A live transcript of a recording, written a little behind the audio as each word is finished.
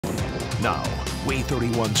Now, Wave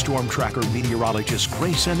 31 storm tracker meteorologist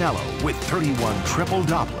Grace Anello with 31 triple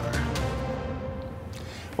Doppler.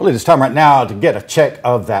 Well, it is time right now to get a check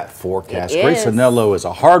of that forecast. Grace Anello is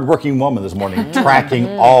a hard-working woman this morning, tracking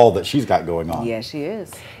all that she's got going on. Yes, she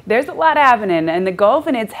is. There's a lot happening in the Gulf,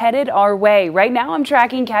 and it's headed our way. Right now, I'm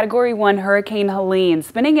tracking Category 1 Hurricane Helene,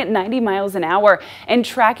 spinning at 90 miles an hour and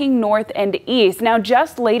tracking north and east. Now,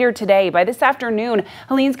 just later today, by this afternoon,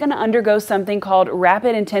 Helene's going to undergo something called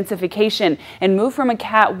rapid intensification and move from a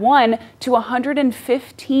Cat 1 to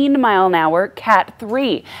 115 mile an hour Cat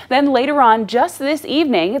 3. Then later on, just this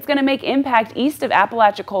evening, it's going to make impact east of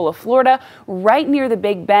Apalachicola, Florida, right near the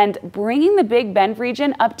Big Bend, bringing the Big Bend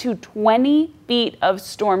region up to 20 feet of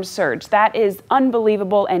storm surge. That is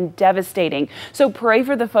unbelievable and devastating. So pray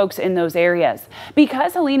for the folks in those areas.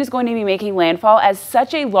 Because Helene is going to be making landfall as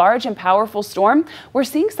such a large and powerful storm, we're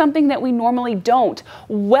seeing something that we normally don't.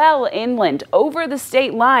 Well inland, over the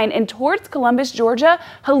state line and towards Columbus, Georgia,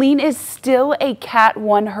 Helene is still a Cat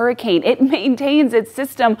 1 hurricane. It maintains its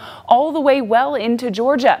system all the way well into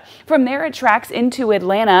Georgia. From there, it tracks into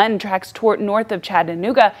Atlanta and tracks toward north of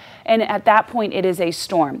Chattanooga. And at that point, it is a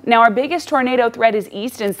storm. Now, our biggest tornado threat is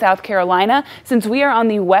east in South Carolina. Since we are on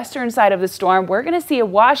the western side of the storm, we're going to see a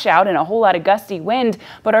washout and a whole lot of gusty wind,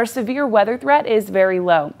 but our severe weather threat is very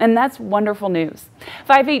low, and that's wonderful news.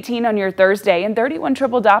 5:18 on your Thursday, and 31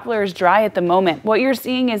 triple Doppler is dry at the moment. What you're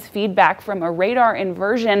seeing is feedback from a radar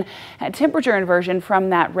inversion, a temperature inversion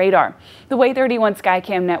from that radar. The Wave 31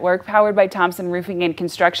 Skycam network, powered by Thompson Roofing and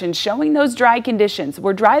Construction, showing those dry conditions.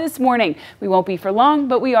 We're dry this morning. We won't be for long,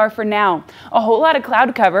 but we are for now. A whole lot of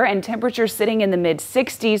cloud cover and temperatures sitting in the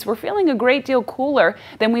mid-60s. We're feeling a great deal cooler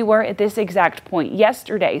than we were at this exact point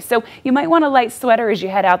yesterday. So you might want a light sweater as you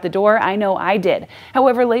head out the door. I know I did.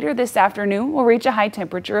 However, later this afternoon, we'll reach a high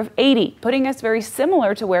temperature of 80, putting us very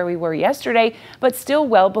similar to where we were yesterday, but still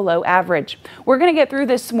well below average. We're going to get through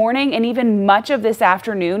this morning and even much of this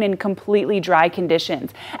afternoon in completely dry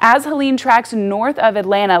conditions. As Helene tracks north of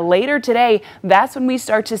Atlanta later today, that's when we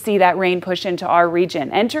start to see that rain push into our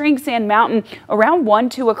region, entering Sand Mountain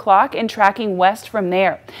around 2 o'clock and tracking west from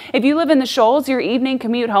there. If you live in the Shoals, your evening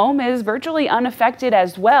commute home is virtually unaffected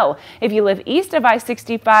as well. If you live east of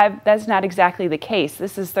I-65, that's not exactly the case.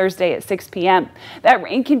 This is Thursday at 6 p.m. That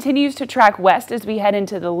rain continues to track west as we head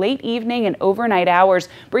into the late evening and overnight hours,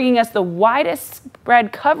 bringing us the widest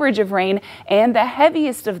spread coverage of rain and the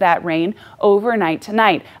heaviest of that rain overnight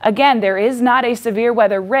tonight. Again, there is not a severe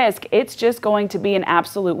weather risk. It's just going to be an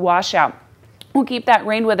absolute washout. We'll keep that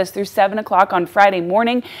rain with us through 7 o'clock on Friday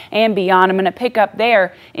morning and beyond. I'm going to pick up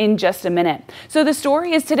there in just a minute. So the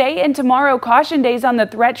story is today and tomorrow caution days on the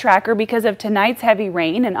threat tracker because of tonight's heavy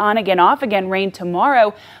rain and on again, off again rain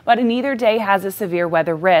tomorrow, but neither day has a severe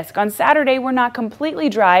weather risk. On Saturday, we're not completely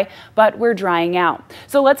dry, but we're drying out.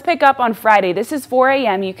 So let's pick up on Friday. This is 4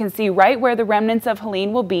 a.m. You can see right where the remnants of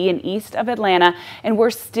Helene will be in east of Atlanta, and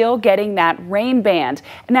we're still getting that rain band.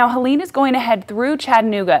 Now, Helene is going to head through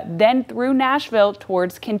Chattanooga, then through Nashville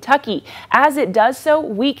towards Kentucky. As it does so,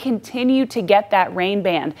 we continue to get that rain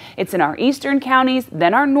band. It's in our eastern counties,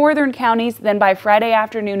 then our northern counties, then by Friday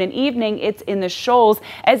afternoon and evening, it's in the Shoals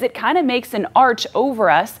as it kind of makes an arch over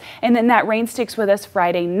us, and then that rain sticks with us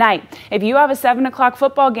Friday night. If you have a 7 o'clock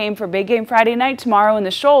football game for Big Game Friday night tomorrow in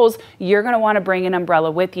the Shoals, you're going to want to bring an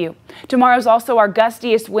umbrella with you. Tomorrow's also our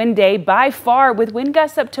gustiest wind day by far, with wind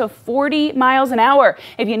gusts up to 40 miles an hour.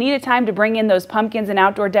 If you need a time to bring in those pumpkins and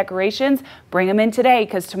outdoor decorations, bring them in today,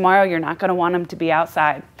 because tomorrow you're not going to want them to be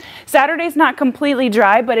outside. Saturday's not completely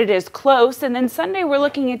dry, but it is close. And then Sunday, we're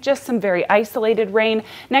looking at just some very isolated rain.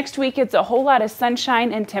 Next week, it's a whole lot of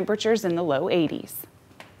sunshine and temperatures in the low 80s.